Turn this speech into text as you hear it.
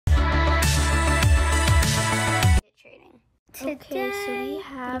Okay, so we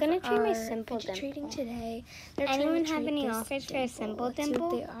have I'm gonna try my our simple fidget dimple. trading today. Anyone have any offers for a simple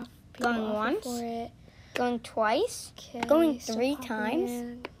dimple? Going once? For it. Going twice? Okay, Going so 3 pop times?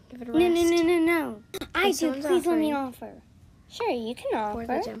 in, give it a No, rest. no. I do. someone's Please let me offering. offer. Sure, you can For offer.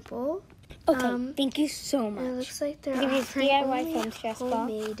 the dimple. Okay, thank you so much. And it looks like they're Look at these offering DIY only foam stress ball.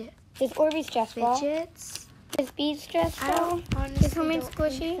 homemade There's Orbeez stress ball. fidgets. There's bead stress I ball. don't honestly There's homemade don't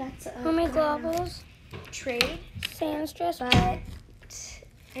squishy. think that's a Homemade globbles. trade, Sand stress but ball.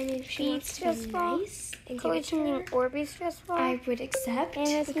 I mean, if she Bead wants to stress be ball. nice and give it to Collection her, Orbeez stress ball. I would accept, And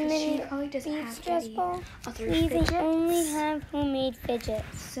this because she mini probably doesn't bead have stress any ball. other Please, fidgets. I only have homemade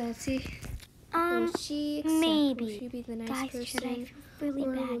fidgets. So let's see. Will she accept? Maybe. Will she be the nice Guys, person? should I feel really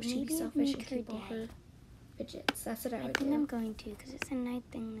or bad? will she be Maybe selfish and make her keep all day. her fidgets? That's what I I would think do. I'm going to, because it's a nice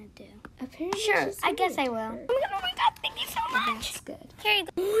thing to do. Apparently, Sure, she's I guess giving I it to will. her. Oh my god, thank you so much. That's good. Here you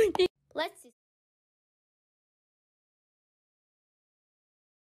go. Let's see.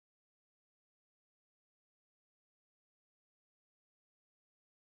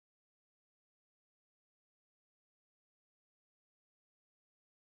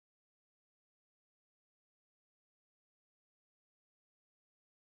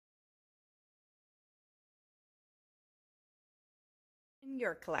 In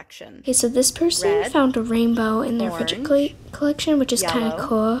your collection. Okay, so this person Red, found a rainbow in their orange, fidget collection, which is kind of yellow,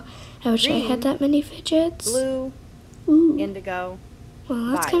 cool. I wish I green, had that many fidgets. Blue, Ooh. indigo. Well,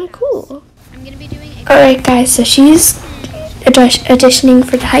 that's violet. kind of cool. I'm going to be doing a Alright guys, so she's auditioning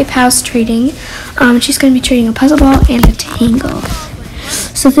for the Hype House trading. She's going to be trading a puzzle ball and a tangle.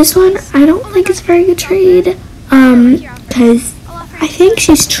 So this one, I don't think it's a very good trade, because I think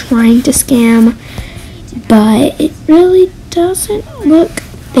she's trying to scam, but it really doesn't look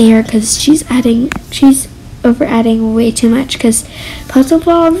fair, because she's over adding way too much, because puzzle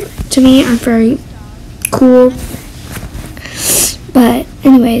balls, to me, are very cool. But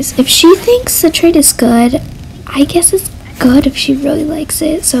anyways, if she thinks the trade is good, I guess it's good if she really likes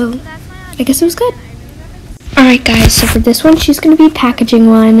it. So I guess it was good. Alright guys, so for this one, she's going to be packaging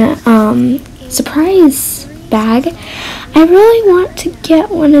one surprise bag. I really want to get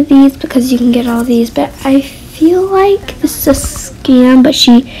one of these because you can get all these, but I feel like this is a scam, but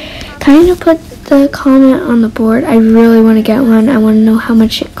she kind of put the comment on the board. I really want to get one. I want to know how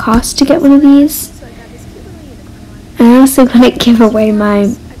much it costs to get one of these. I honestly wouldn't give away my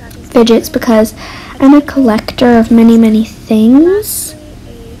fidgets because I'm a collector of many things.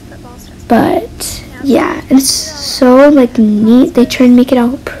 But yeah, it's so like neat. They try and make it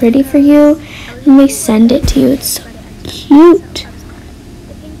all pretty for you, and they send it to you. It's so cute.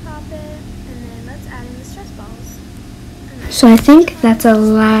 So I think that's a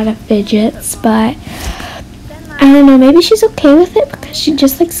lot of fidgets, but I don't know, maybe she's okay with it because she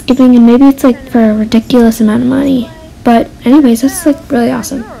just likes giving, and maybe it's like for a ridiculous amount of money. But anyways, that's like really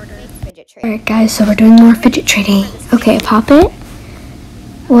awesome. Alright guys, so we're doing more fidget trading. Okay, pop it.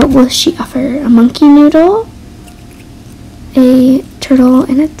 What will she offer? A monkey noodle, a turtle,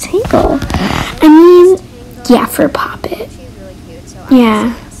 and a tangle. I mean, yeah, for pop it.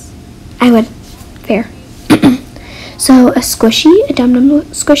 Yeah, I would. Fair. So a squishy, a dum dum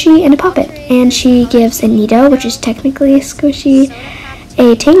squishy, and a pop it. And she gives a Nido, which is technically a squishy,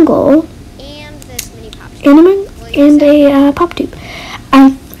 a tangle, and a pop tube.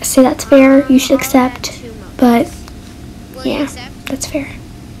 I say that's fair. You should accept, but yeah, that's fair.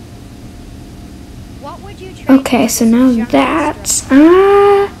 Okay, so now that's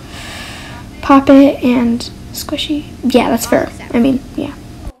pop it and squishy. Yeah, that's fair. I mean, yeah.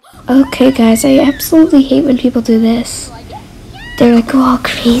 Okay, guys, I absolutely hate when people do this. They're like, go all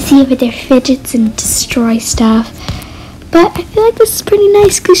crazy over their fidgets and destroy stuff. But I feel like this is pretty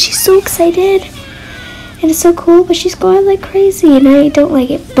nice because she's so excited. And it's so cool, but she's going like crazy, and I don't like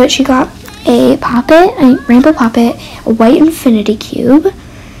it. But she got a poppet, a rainbow poppet, a white infinity cube,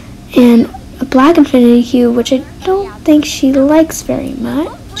 and a black infinity cube, which I don't think she likes very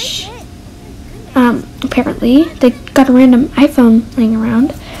much. Apparently. They got a random iPhone laying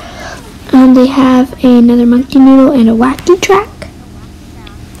around. They have another monkey noodle and a wacky track.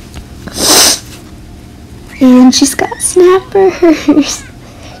 And she's got snappers.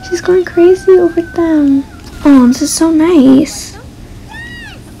 She's going crazy over them. Oh, this is so nice.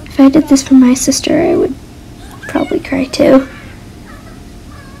 If I did this for my sister, I would probably cry too.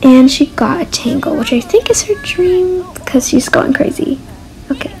 And she got a tangle, which I think is her dream because she's going crazy.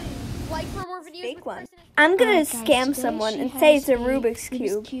 Okay. Fake one. I'm gonna scam someone and say it's a Rubik's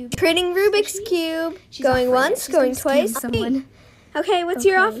Cube. Trading Rubik's Cube. Going once, going twice. Okay, what's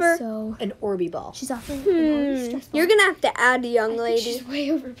your offer? So An Orby ball. she's offering an Orby stress ball. You're gonna have to add a young lady. She's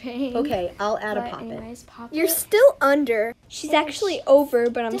way overpaying. Okay, I'll add a But Pop It. anyways, Pop You're It. still under. She's actually over,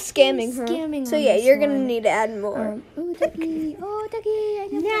 but I'm Definitely scamming her. scamming So on yeah, this you're gonna one. need to add more. Ooh, Ducky. Oh, Ducky. I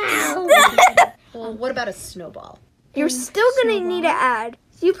know. Well, what about a snowball? You're still gonna snowball. need to add.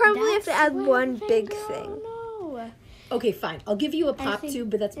 You probably have That's to add way one overpaying, big girl. thing. No. Okay, fine. I'll give you a Pop think Tube,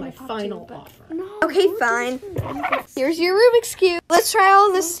 but that's in a my Pop final Tube, but- offer. No. Okay, don't do fine. this. Here's your Rubik's Cube. Let's try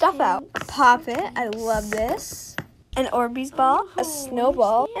all this stuff out. A Pop It. I love this. An Orbeez ball, a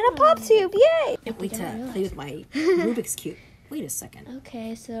snowball, and a Pop Tube. Yay! Can't wait to play with my Rubik's Cube. Wait a second.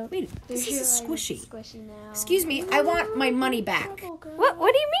 Okay, so Wait, this here's is your squishy. Squishy now. Excuse me, I want my money back. Girl.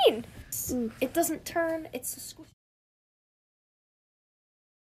 What do you mean? It doesn't turn. It's a squish.